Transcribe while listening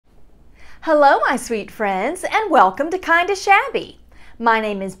Hello, my sweet friends, and welcome to Kinda Shabby. My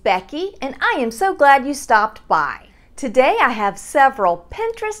name is Becky, and I am so glad you stopped by. Today I have several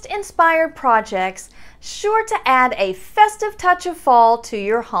Pinterest-inspired projects sure to add a festive touch of fall to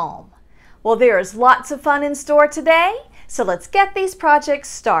your home. Well, there is lots of fun in store today, so let's get these projects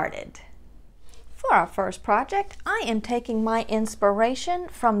started. For our first project, I am taking my inspiration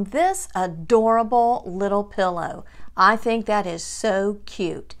from this adorable little pillow. I think that is so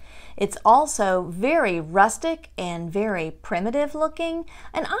cute. It's also very rustic and very primitive looking,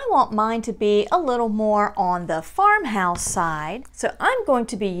 and I want mine to be a little more on the farmhouse side. So I'm going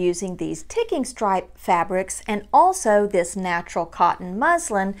to be using these ticking stripe fabrics and also this natural cotton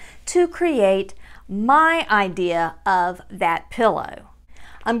muslin to create my idea of that pillow.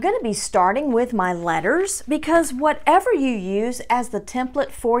 I'm going to be starting with my letters because whatever you use as the template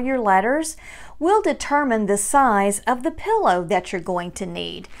for your letters will determine the size of the pillow that you're going to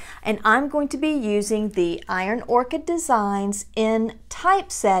need. And I'm going to be using the Iron Orchid Designs in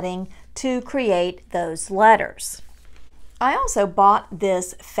typesetting to create those letters. I also bought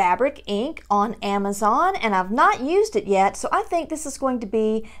this fabric ink on Amazon and I've not used it yet, so I think this is going to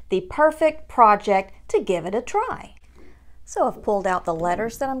be the perfect project to give it a try. So I've pulled out the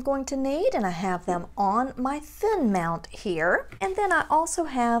letters that I'm going to need and I have them on my thin mount here. And then I also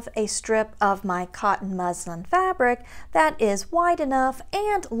have a strip of my cotton muslin fabric that is wide enough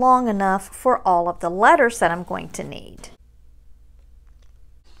and long enough for all of the letters that I'm going to need.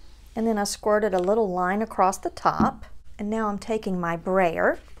 And then I squirted a little line across the top. And now I'm taking my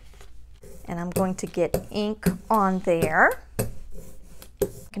brayer and I'm going to get ink on there. You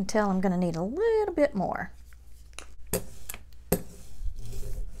can tell I'm going to need a little bit more.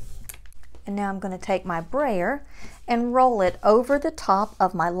 And now I'm going to take my brayer and roll it over the top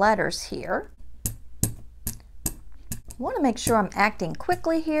of my letters here. I want to make sure I'm acting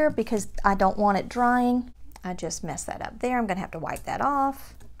quickly here because I don't want it drying. I just messed that up there. I'm going to have to wipe that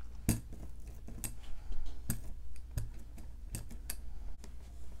off.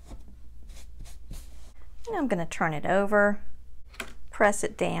 And I'm going to turn it over, press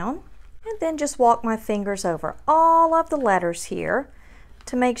it down, and then just walk my fingers over all of the letters here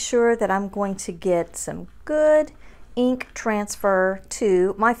to make sure that I'm going to get some good ink transfer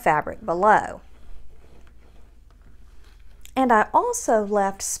to my fabric below. And I also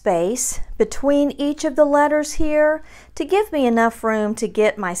left space between each of the letters here to give me enough room to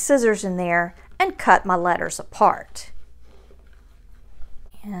get my scissors in there and cut my letters apart.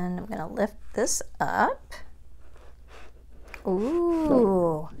 And I'm going to lift this up.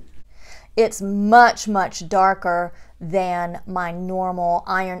 Ooh, it's much darker than my normal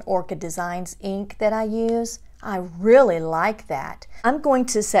Iron Orchid Designs ink that I use. I really like that. I'm going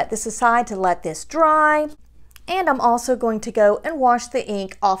to set this aside to let this dry, and I'm also going to go and wash the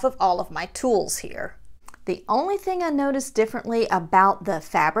ink off of all of my tools here. The only thing I noticed differently about the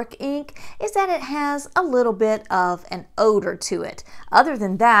fabric ink is that it has a little bit of an odor to it. Other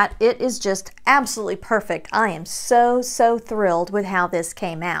than that, it is just absolutely perfect. I am so thrilled with how this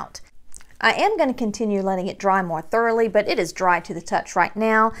came out. I am going to continue letting it dry more thoroughly, but it is dry to the touch right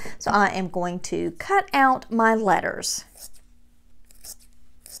now, so I am going to cut out my letters.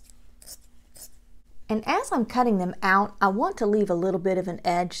 And as I'm cutting them out, I want to leave a little bit of an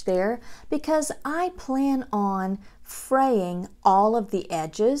edge there because I plan on fraying all of the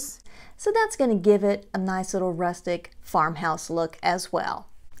edges. So that's going to give it a nice little rustic farmhouse look as well.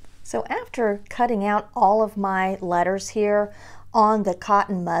 So after cutting out all of my letters here on the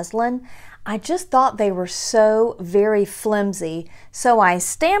cotton muslin, I just thought they were so very flimsy, so I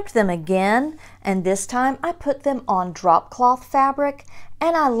stamped them again, and this time I put them on drop cloth fabric,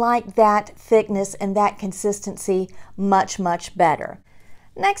 and I like that thickness and that consistency much better.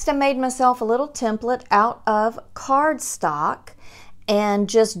 Next, I made myself a little template out of cardstock and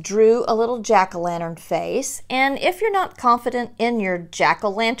just drew a little jack-o'-lantern face. And if you're not confident in your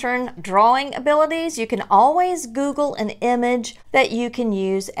jack-o'-lantern drawing abilities, you can always Google an image that you can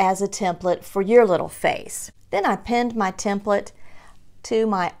use as a template for your little face. Then I pinned my template to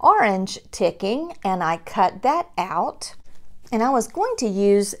my orange ticking and I cut that out. And I was going to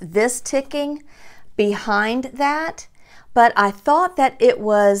use this ticking behind that, but I thought that it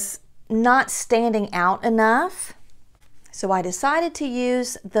was not standing out enough. So I decided to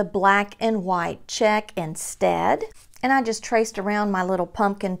use the black and white check instead. And I just traced around my little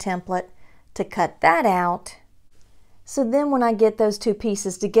pumpkin template to cut that out. So then when I get those two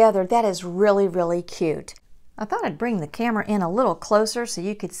pieces together, that is really cute. I thought I'd bring the camera in a little closer so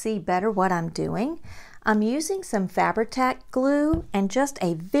you could see better what I'm doing. I'm using some Fabri-Tac glue and just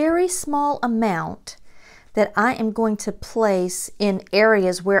a very small amount that I am going to place in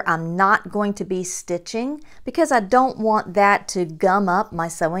areas where I'm not going to be stitching because I don't want that to gum up my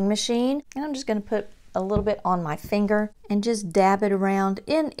sewing machine. And I'm just going to put a little bit on my finger and just dab it around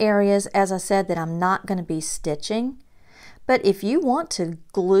in areas, as I said, that I'm not going to be stitching. But if you want to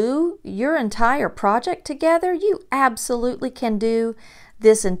glue your entire project together, you absolutely can do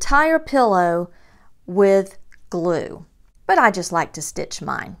this entire pillow with glue. But I just like to stitch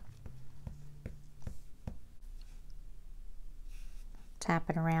mine. Tap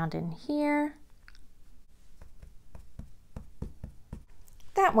it around in here.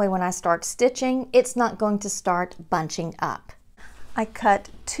 That way when I start stitching, it's not going to start bunching up. I cut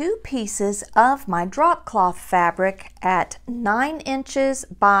 2 pieces of my drop cloth fabric at 9 inches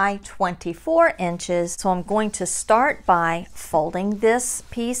by 24 inches. So I'm going to start by folding this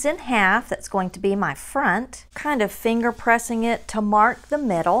piece in half. That's going to be my front, kind of finger pressing it to mark the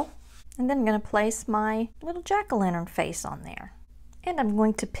middle. And then I'm going to place my little jack-o'-lantern face on there. And I'm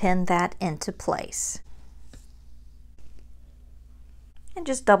going to pin that into place. And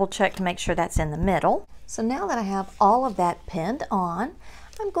just double check to make sure that's in the middle. So now that I have all of that pinned on,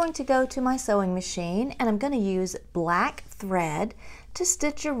 I'm going to go to my sewing machine and I'm going to use black thread to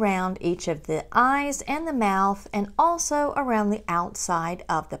stitch around each of the eyes and the mouth and also around the outside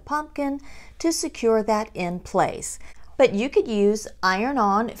of the pumpkin to secure that in place. But you could use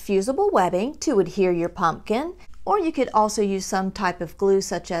iron-on fusible webbing to adhere your pumpkin, or you could also use some type of glue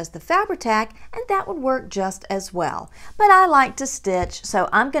such as the Fabri-Tac, and that would work just as well. But I like to stitch, so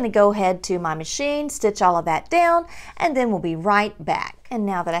I'm going to go ahead to my machine, stitch all of that down, and then we'll be right back. And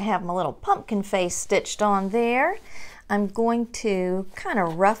now that I have my little pumpkin face stitched on there, I'm going to kind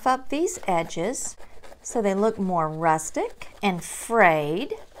of rough up these edges so they look more rustic and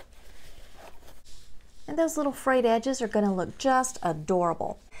frayed. And those little frayed edges are going to look just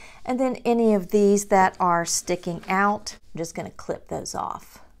adorable. And then any of these that are sticking out, I'm just going to clip those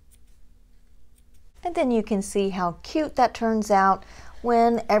off. And then you can see how cute that turns out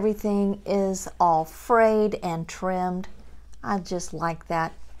when everything is all frayed and trimmed. I just like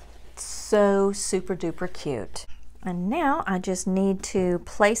that. So super duper cute. And now I just need to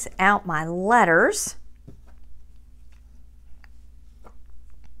place out my letters.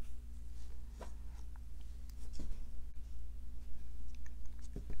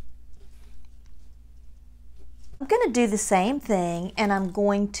 I'm going to do the same thing and I'm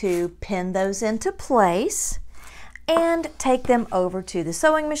going to pin those into place and take them over to the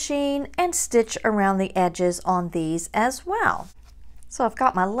sewing machine and stitch around the edges on these as well. So I've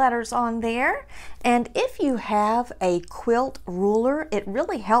got my letters on there, and if you have a quilt ruler, it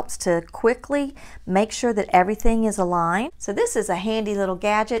really helps to quickly make sure that everything is aligned. So this is a handy little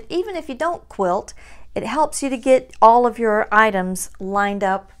gadget. Even if you don't quilt, it helps you to get all of your items lined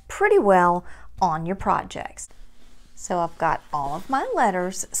up pretty well on your projects. So I've got all of my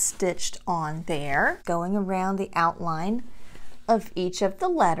letters stitched on there, going around the outline of each of the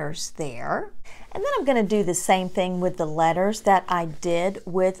letters there. And then I'm going to do the same thing with the letters that I did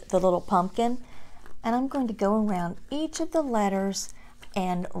with the little pumpkin. And I'm going to go around each of the letters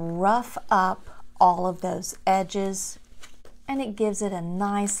and rough up all of those edges, and it gives it a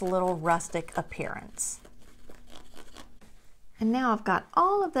nice little rustic appearance. And now I've got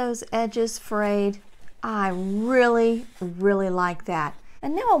all of those edges frayed. I really like that.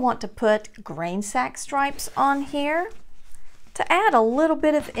 And now I want to put grain sack stripes on here to add a little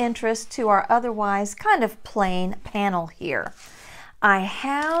bit of interest to our otherwise kind of plain panel here. I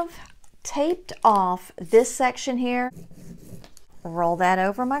have taped off this section here. Roll that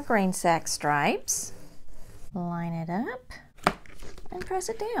over my grain sack stripes, line it up, and press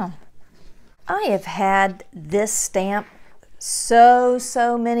it down. I have had this stamp so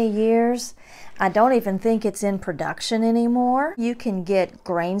many years. I don't even think it's in production anymore. You can get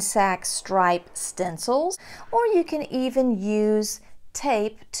grain sack stripe stencils, or you can even use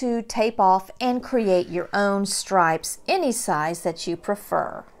tape to tape off and create your own stripes, any size that you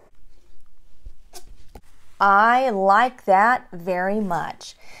prefer. I like that very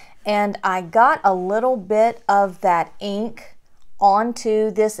much. And I got a little bit of that ink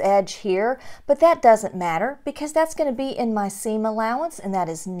onto this edge here, but that doesn't matter because that's going to be in my seam allowance and that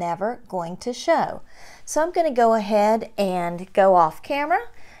is never going to show. So I'm going to go ahead and go off camera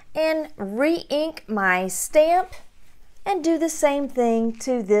and re-ink my stamp and do the same thing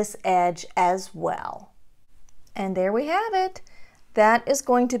to this edge as well. And there we have it. That is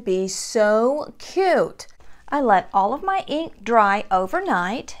going to be so cute. I let all of my ink dry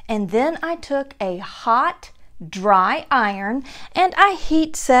overnight, and then I took a hot dry iron and I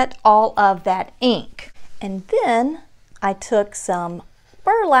heat set all of that ink. And then I took some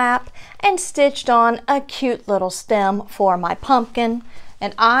burlap and stitched on a cute little stem for my pumpkin.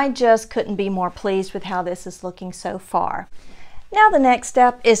 And I just couldn't be more pleased with how this is looking so far. Now the next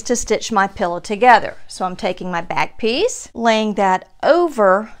step is to stitch my pillow together. So I'm taking my back piece, laying that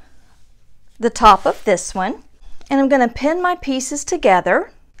over the top of this one, and I'm going to pin my pieces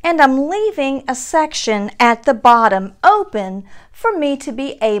together, and I'm leaving a section at the bottom open for me to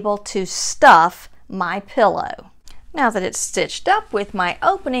be able to stuff my pillow. Now that it's stitched up with my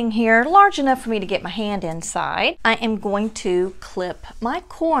opening here, large enough for me to get my hand inside, I am going to clip my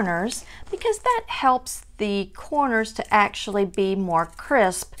corners because that helps the corners to actually be more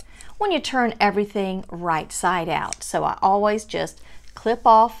crisp when you turn everything right side out. So I always just clip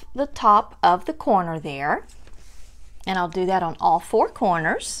off the top of the corner there, and I'll do that on all four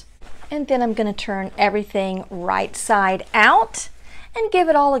corners. And then I'm going to turn everything right side out and give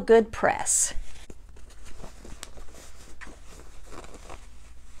it all a good press.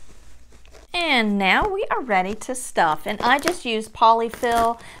 And now we are ready to stuff, and I just use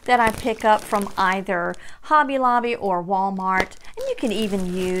polyfill that I pick up from either Hobby Lobby or Walmart, and you can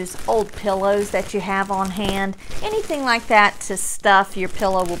even use old pillows that you have on hand. Anything like that to stuff your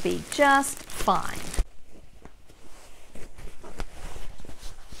pillow will be just fine.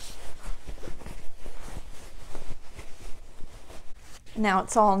 Now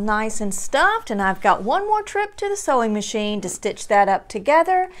it's all nice and stuffed, and I've got one more trip to the sewing machine to stitch that up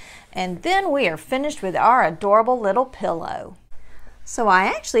together, and then we are finished with our adorable little pillow. So I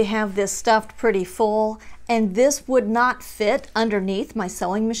actually have this stuffed pretty full, and this would not fit underneath my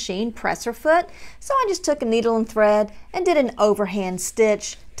sewing machine presser foot, so I just took a needle and thread and did an overhand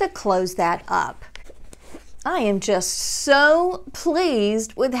stitch to close that up. I am just so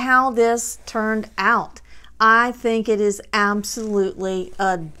pleased with how this turned out. I think it is absolutely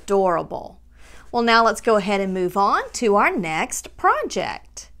adorable. Well, now let's go ahead and move on to our next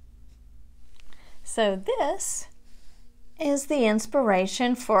project. So this is the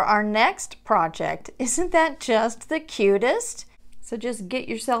inspiration for our next project. Isn't that just the cutest? So just get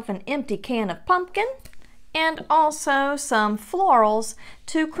yourself an empty can of pumpkin and also some florals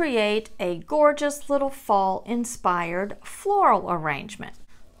to create a gorgeous little fall inspired floral arrangement.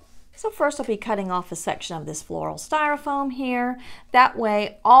 So first I'll be cutting off a section of this floral styrofoam here. That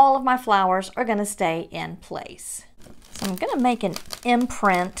way all of my flowers are going to stay in place. So I'm going to make an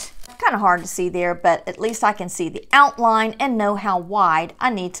imprint. Kind of hard to see there, but at least I can see the outline and know how wide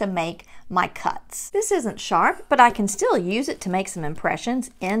I need to make my cuts. This isn't sharp, but I can still use it to make some impressions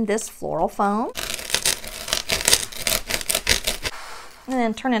in this floral foam. And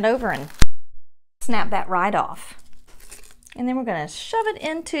then turn it over and snap that right off. And then we're going to shove it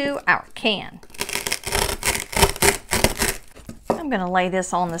into our can. I'm going to lay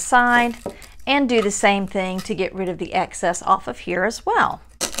this on the side and do the same thing to get rid of the excess off of here as well.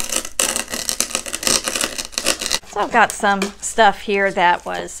 So I've got some stuff here that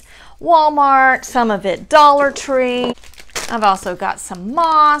was Walmart, some of it Dollar Tree. I've also got some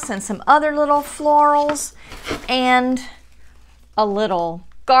moss and some other little florals and a little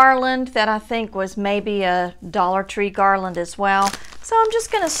garland that I think was maybe a Dollar Tree garland as well. So I'm just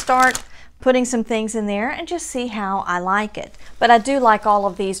going to start putting some things in there and just see how I like it. But I do like all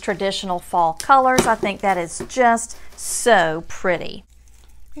of these traditional fall colors. I think that is just so pretty.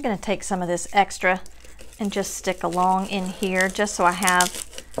 I'm going to take some of this extra and just stick along in here just so I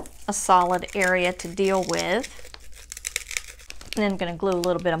have a solid area to deal with. And then I'm going to glue a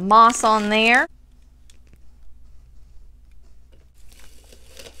little bit of moss on there.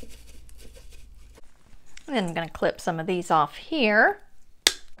 And then I'm going to clip some of these off here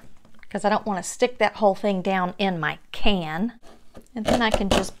because I don't want to stick that whole thing down in my can. And then I can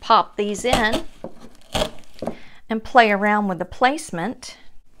just pop these in and play around with the placement.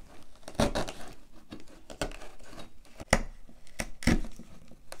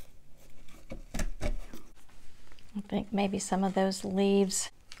 I think maybe some of those leaves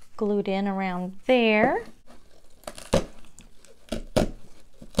glued in around there.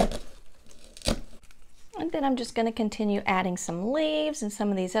 And then I'm just going to continue adding some leaves and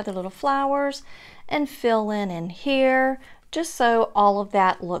some of these other little flowers and fill in here just so all of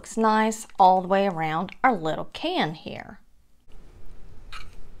that looks nice all the way around our little can here.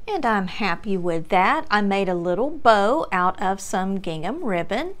 And I'm happy with that. I made a little bow out of some gingham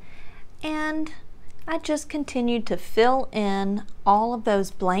ribbon, and I just continued to fill in all of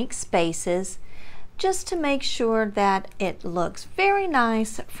those blank spaces just to make sure that it looks very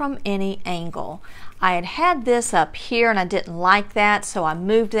nice from any angle. I had this up here and I didn't like that, so I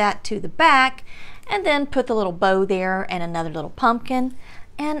moved that to the back and then put the little bow there and another little pumpkin,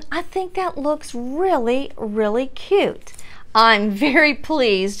 and I think that looks really, really cute. I'm very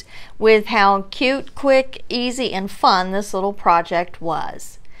pleased with how cute, quick, easy, and fun this little project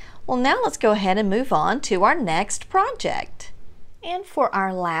was. Well, now let's go ahead and move on to our next project. And for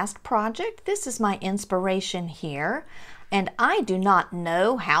our last project, this is my inspiration here. And I do not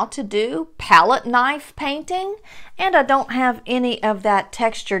know how to do palette knife painting, and I don't have any of that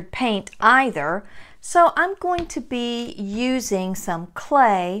textured paint either. So I'm going to be using some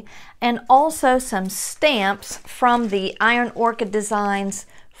clay and also some stamps from the Iron Orchid Designs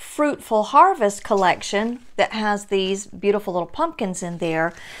Fruitful Harvest collection that has these beautiful little pumpkins in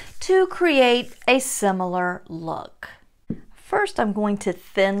there to create a similar look. First, I'm going to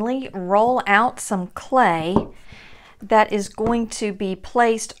thinly roll out some clay that is going to be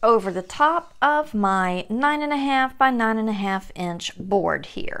placed over the top of my 9.5 by 9.5 inch board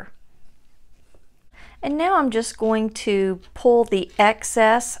here. And now I'm just going to pull the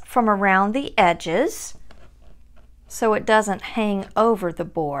excess from around the edges so it doesn't hang over the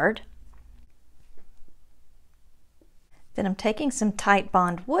board. Then I'm taking some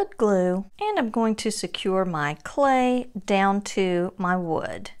Titebond wood glue and I'm going to secure my clay down to my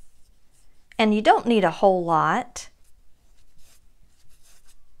wood. And you don't need a whole lot.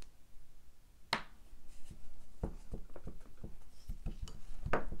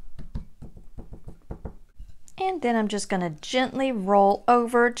 And then I'm just going to gently roll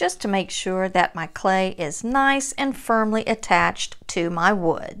over just to make sure that my clay is nice and firmly attached to my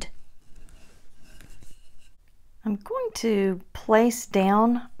wood. I'm going to place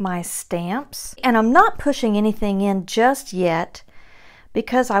down my stamps, and I'm not pushing anything in just yet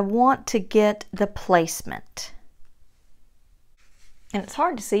because I want to get the placement. And it's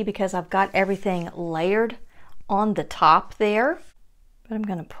hard to see because I've got everything layered on the top there, but I'm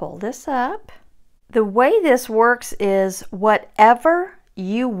going to pull this up. The way this works is whatever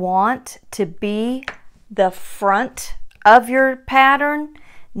you want to be the front of your pattern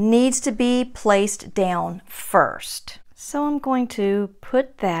needs to be placed down first. So I'm going to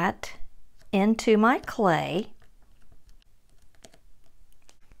put that into my clay.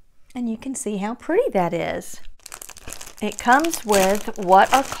 And you can see how pretty that is. It comes with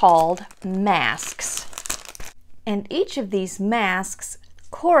what are called masks. And each of these masks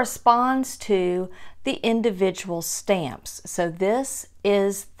corresponds to the individual stamps. So this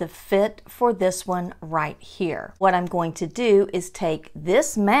is the fit for this one right here. What I'm going to do is take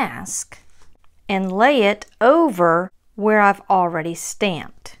this mask and lay it over where I've already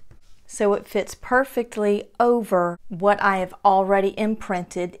stamped. So it fits perfectly over what I have already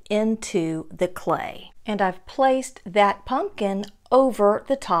imprinted into the clay. And I've placed that pumpkin over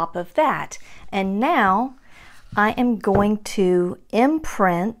the top of that. And now I am going to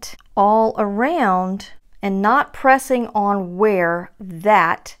imprint all around and not pressing on where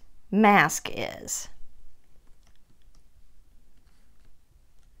that mask is.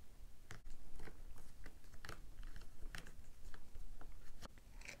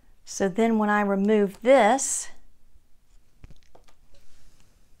 So then when I remove this,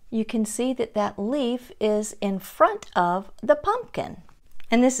 you can see that that leaf is in front of the pumpkin.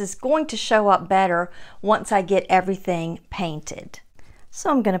 And this is going to show up better once I get everything painted. So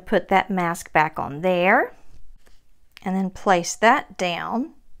I'm going to put that mask back on there and then place that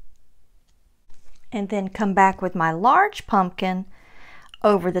down and then come back with my large pumpkin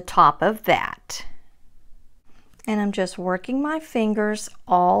over the top of that. And I'm just working my fingers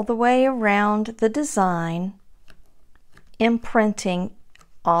all the way around the design, imprinting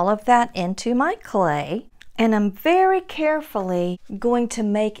all of that into my clay. And I'm very carefully going to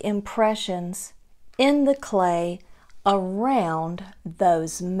make impressions in the clay around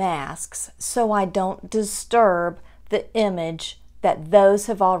those masks so I don't disturb the image that those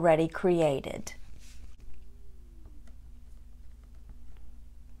have already created.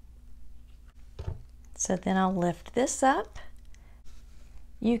 So then I'll lift this up.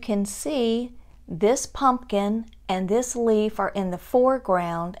 You can see this pumpkin and this leaf are in the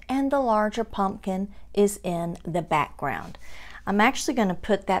foreground and the larger pumpkin is in the background. I'm actually going to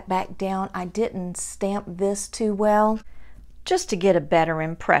put that back down. I didn't stamp this too well, just to get a better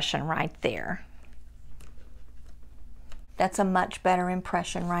impression right there. That's a much better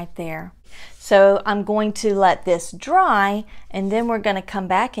impression right there. So I'm going to let this dry, and then we're going to come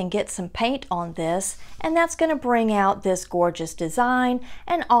back and get some paint on this, and that's going to bring out this gorgeous design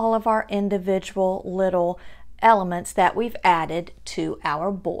and all of our individual little elements that we've added to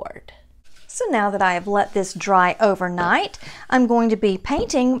our board. So now that I have let this dry overnight, I'm going to be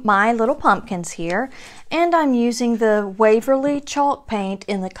painting my little pumpkins here, and I'm using the Waverly chalk paint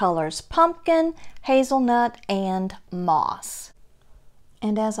in the colors pumpkin, hazelnut, and moss.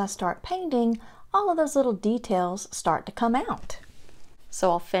 And as I start painting, all of those little details start to come out.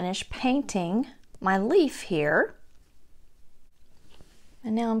 So I'll finish painting my leaf here.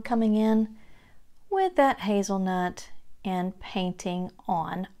 And now I'm coming in with that hazelnut and painting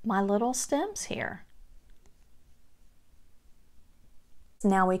on my little stems here.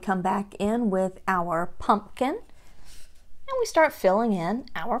 Now we come back in with our pumpkin and we start filling in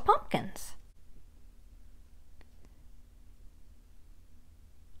our pumpkins.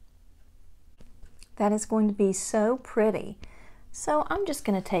 That is going to be so pretty. So I'm just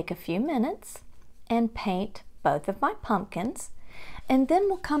going to take a few minutes and paint both of my pumpkins, and then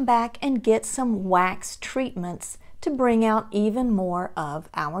we'll come back and get some wax treatments to bring out even more of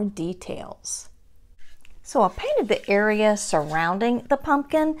our details. So I painted the area surrounding the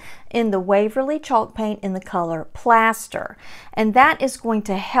pumpkin in the Waverly chalk paint in the color Plaster, and that is going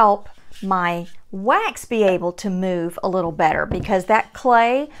to help my wax be able to move a little better, because that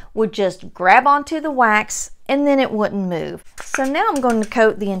clay would just grab onto the wax and then it wouldn't move. So now I'm going to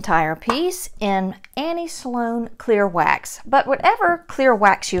coat the entire piece in Annie Sloan clear wax, but whatever clear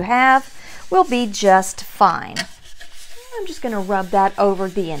wax you have will be just fine. I'm just going to rub that over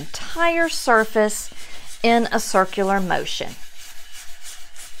the entire surface in a circular motion.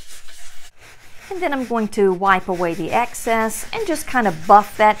 And then I'm going to wipe away the excess and just kind of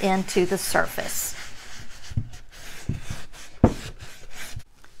buff that into the surface.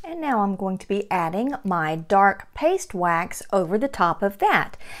 And now I'm going to be adding my dark paste wax over the top of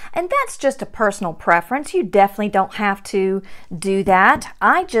that. And that's just a personal preference. You definitely don't have to do that.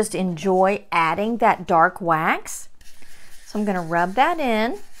 I just enjoy adding that dark wax. So I'm going to rub that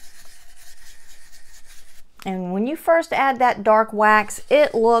in. And when you first add that dark wax,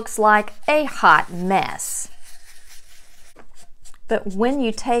 it looks like a hot mess. But when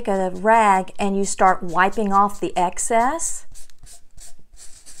you take a rag and you start wiping off the excess,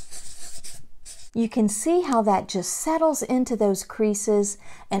 you can see how that just settles into those creases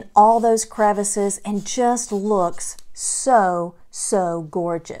and all those crevices and just looks so, so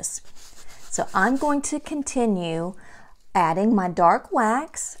gorgeous. So I'm going to continue adding my dark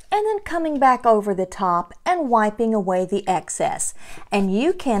wax and then coming back over the top and wiping away the excess. And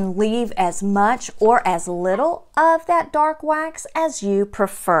you can leave as much or as little of that dark wax as you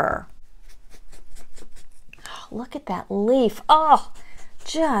prefer. Oh, look at that leaf. Oh,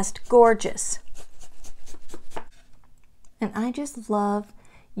 just gorgeous. And I just love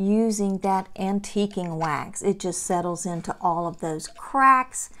using that antiquing wax. It just settles into all of those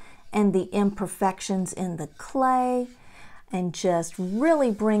cracks and the imperfections in the clay, and just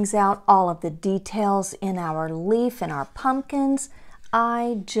really brings out all of the details in our leaf and our pumpkins.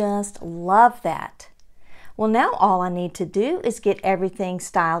 I just love that. Well, now all I need to do is get everything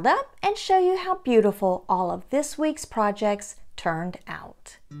styled up and show you how beautiful all of this week's projects turned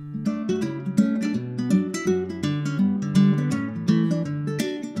out.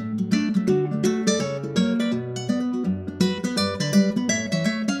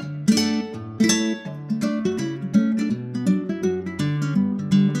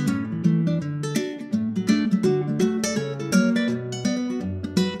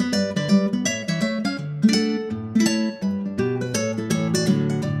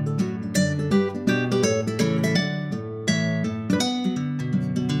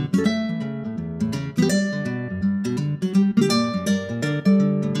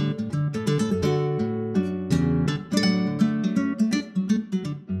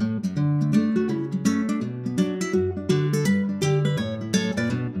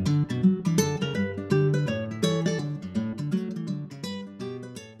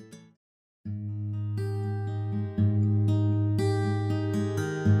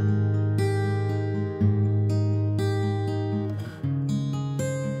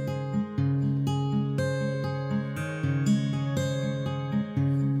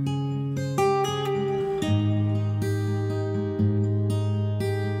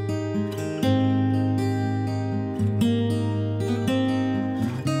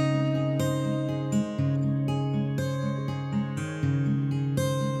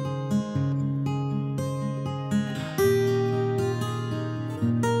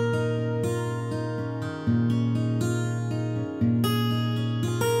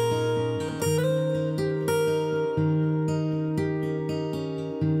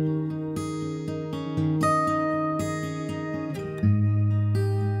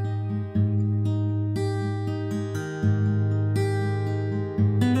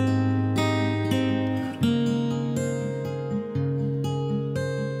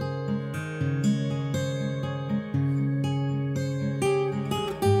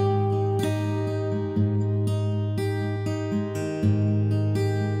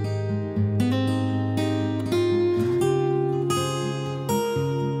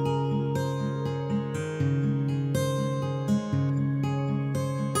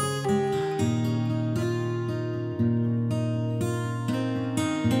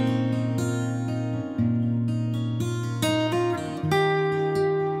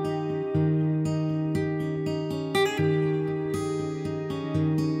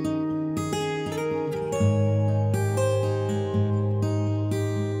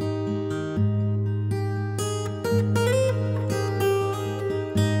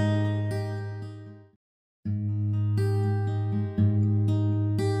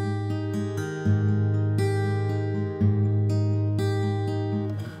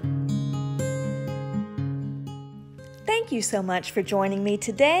 Thank you so much for joining me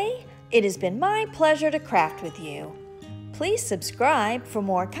today. It has been my pleasure to craft with you. Please subscribe for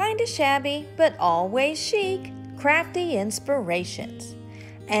more kinda shabby but always chic crafty inspirations.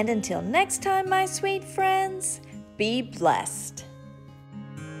 And until next time, my sweet friends, be blessed.